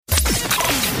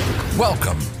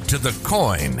Welcome to The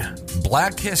Coin,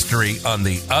 Black History on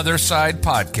the Other Side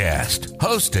podcast,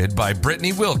 hosted by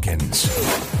Brittany Wilkins.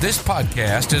 This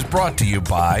podcast is brought to you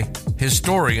by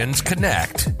Historians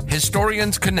Connect.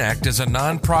 Historians Connect is a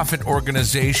nonprofit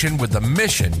organization with a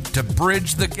mission to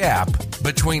bridge the gap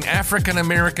between African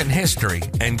American history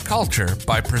and culture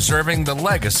by preserving the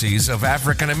legacies of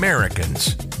African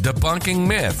Americans, debunking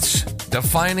myths,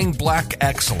 defining Black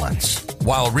excellence,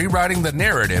 while rewriting the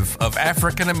narrative of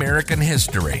African American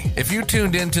history. If you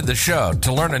tuned into the show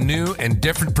to learn a new and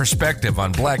different perspective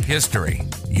on Black history,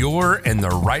 you're in the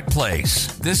right place.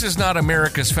 This is not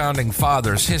America's founding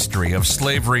fathers' history of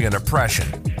slavery and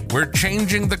oppression. We're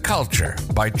changing the culture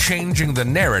by changing the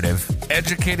narrative,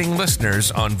 educating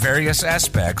listeners on various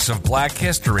aspects of Black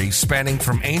history spanning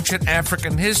from ancient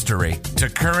African history to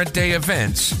current-day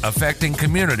events affecting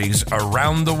communities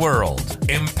around the world.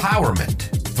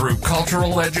 Empowerment through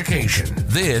cultural education.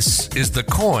 This is The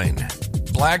Coin,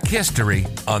 Black History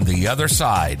on the Other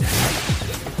Side.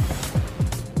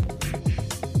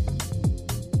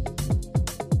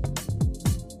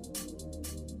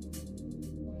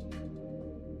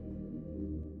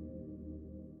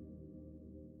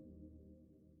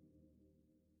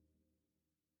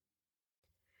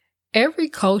 Every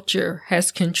culture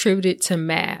has contributed to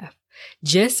math,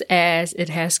 just as it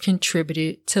has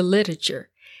contributed to literature.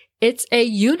 It's a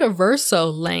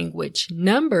universal language.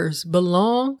 Numbers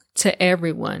belong to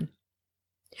everyone.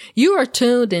 You are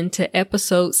tuned into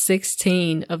episode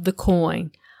 16 of The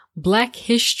Coin, Black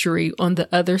History on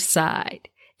the Other Side.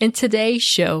 In today's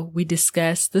show, we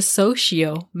discuss the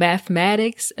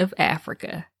Sociomathematics of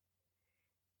Africa.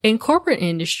 In corporate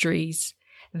industries,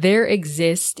 there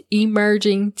exist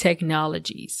emerging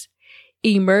technologies.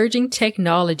 Emerging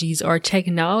technologies are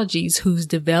technologies whose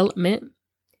development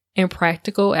and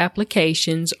practical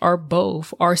applications are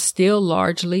still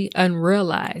largely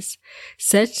unrealized,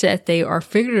 such that they are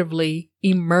figuratively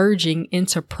emerging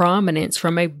into prominence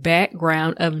from a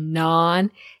background of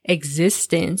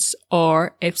non-existence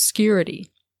or obscurity.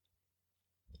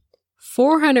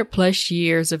 400 plus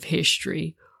years of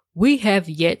history, we have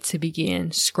yet to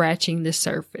begin scratching the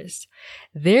surface.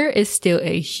 There is still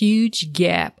a huge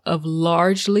gap of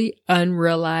largely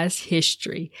unrealized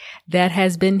history that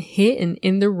has been hidden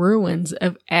in the ruins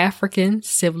of African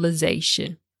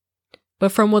civilization.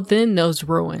 But from within those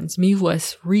ruins, we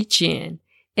must reach in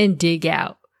and dig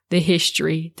out the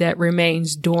history that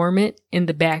remains dormant in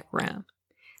the background.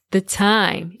 The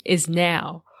time is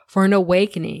now for an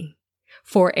awakening,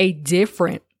 for a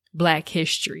different Black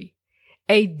history.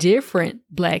 A different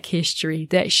Black history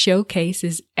that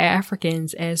showcases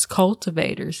Africans as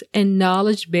cultivators and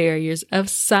knowledge barriers of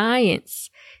science,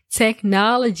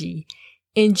 technology,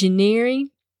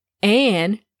 engineering,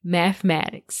 and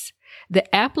mathematics.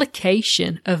 The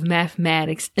application of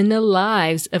mathematics in the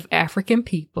lives of African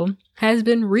people has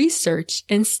been researched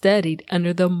and studied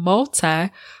under the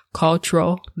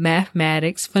multicultural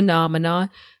mathematics phenomenon,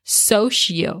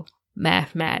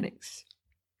 sociomathematics.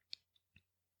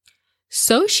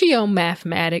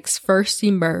 Sociomathematics first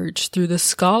emerged through the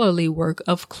scholarly work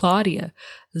of Claudia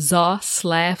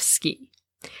Zaslavsky.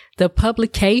 The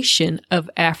publication of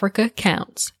Africa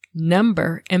Counts,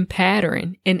 Number and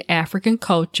Pattern in African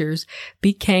Cultures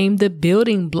became the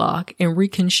building block in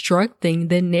reconstructing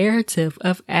the narrative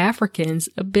of Africans'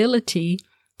 ability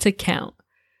to count.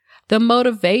 The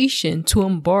motivation to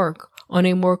embark on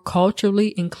a more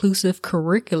culturally inclusive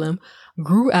curriculum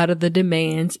grew out of the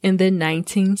demands in the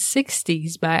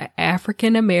 1960s by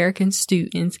African American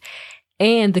students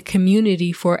and the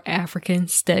Community for African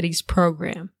Studies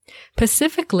program.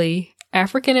 Specifically,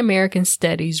 African American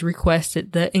Studies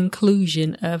requested the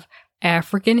inclusion of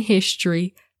African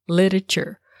history,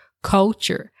 literature,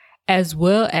 culture, as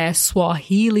well as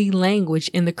Swahili language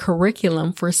in the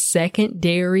curriculum for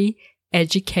secondary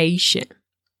education.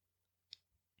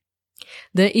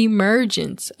 The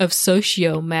emergence of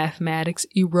sociomathematics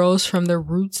arose from the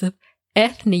roots of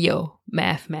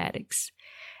ethnomathematics.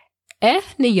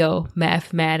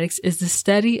 Ethnomathematics is the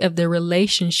study of the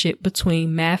relationship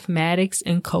between mathematics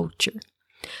and culture.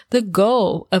 The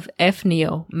goal of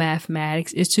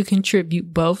ethnomathematics is to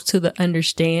contribute both to the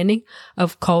understanding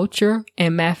of culture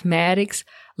and mathematics,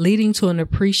 leading to an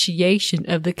appreciation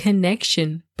of the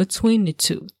connection between the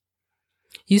two.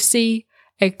 You see,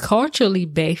 a culturally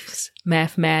based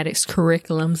mathematics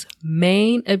curriculum's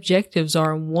main objectives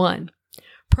are 1.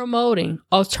 Promoting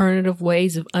alternative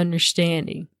ways of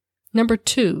understanding.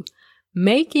 2.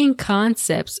 Making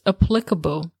concepts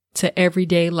applicable to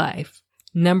everyday life.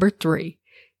 3.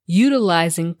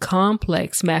 Utilizing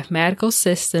complex mathematical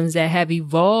systems that have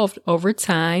evolved over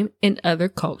time in other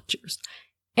cultures.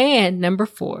 And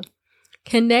 4.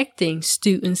 connecting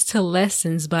students to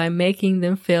lessons by making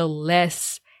them feel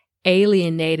less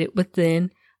alienated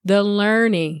within the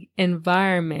learning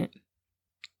environment.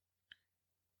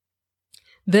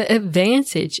 The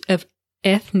advantage of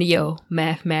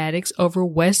ethno-mathematics over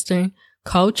Western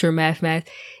culture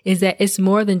mathematics is that it's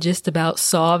more than just about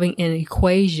solving an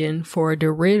equation for a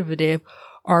derivative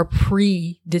or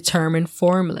predetermined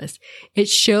formulas. It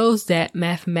shows that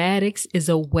mathematics is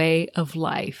a way of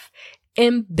life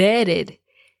embedded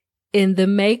in the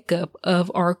makeup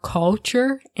of our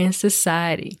culture and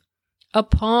society.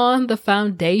 Upon the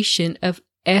foundation of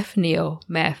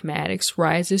ethno-mathematics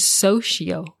rises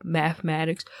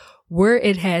socio-mathematics, where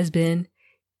it has been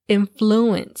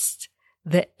influenced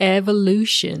the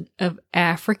evolution of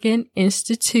African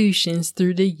institutions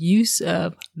through the use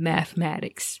of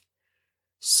mathematics.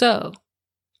 So,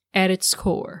 at its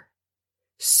core,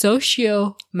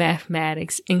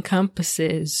 sociomathematics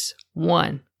encompasses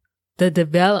 1. The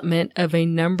development of a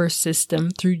number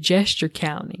system through gesture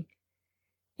counting.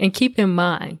 And keep in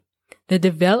mind, the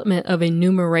development of a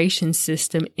numeration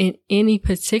system in any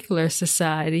particular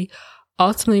society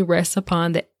ultimately rests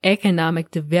upon the economic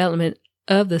development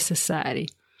of the society.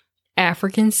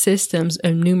 African systems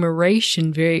of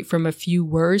numeration varied from a few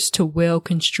words to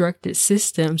well-constructed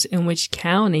systems in which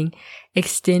counting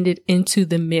extended into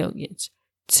the millions.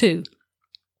 2.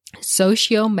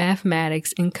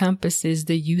 Sociomathematics encompasses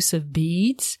the use of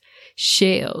beads,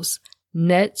 shells,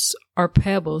 nuts, or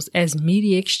pebbles as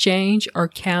media exchange or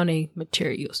counting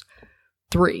materials.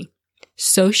 3.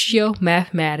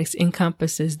 Sociomathematics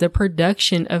encompasses the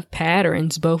production of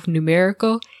patterns, both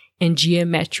numerical and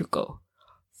geometrical.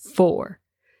 4.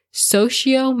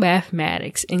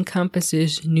 Sociomathematics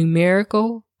encompasses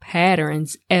numerical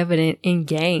patterns evident in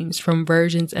games from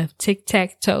versions of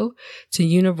tic-tac-toe to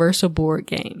universal board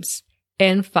games.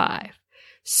 And 5.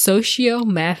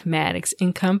 Sociomathematics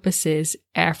encompasses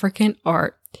African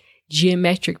art.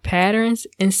 Geometric patterns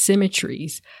and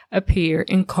symmetries appear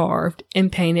in carved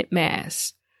and painted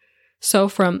masks. So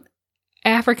from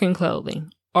African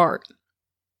clothing, art,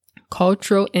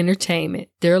 cultural entertainment,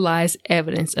 there lies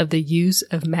evidence of the use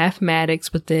of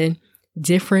mathematics within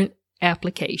different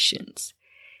applications.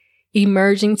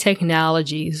 Emerging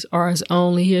technologies are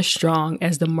only as strong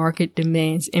as the market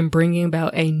demands in bringing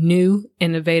about a new,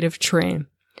 innovative trend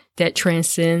that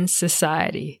transcends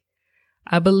society.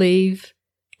 I believe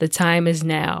the time is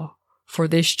now for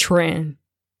this trend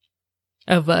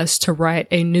of us to write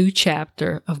a new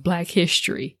chapter of Black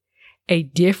history, a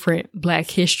different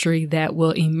Black history that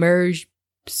will emerge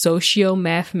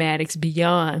socio-mathematics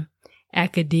beyond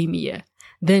academia.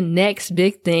 The next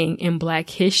big thing in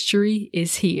Black history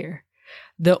is here.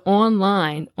 The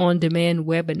online on-demand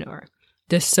webinar,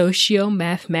 The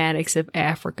Sociomathematics of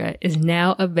Africa, is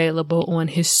now available on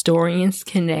Historians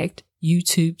Connect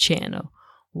YouTube channel.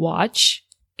 Watch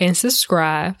and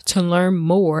subscribe to learn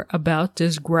more about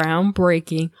this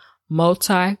groundbreaking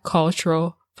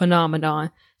multicultural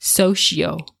phenomenon,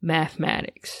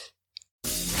 socio-mathematics.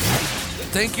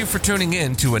 Thank you for tuning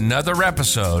in to another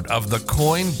episode of the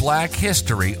Coin Black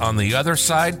History on the Other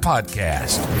Side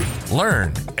podcast.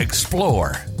 Learn,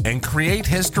 explore, and create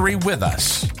history with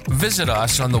us. Visit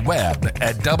us on the web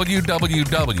at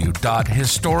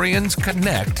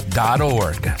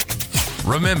www.historiansconnect.org.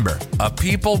 Remember, a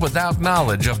people without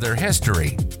knowledge of their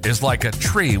history is like a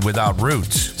tree without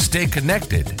roots. Stay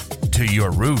connected to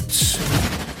your roots.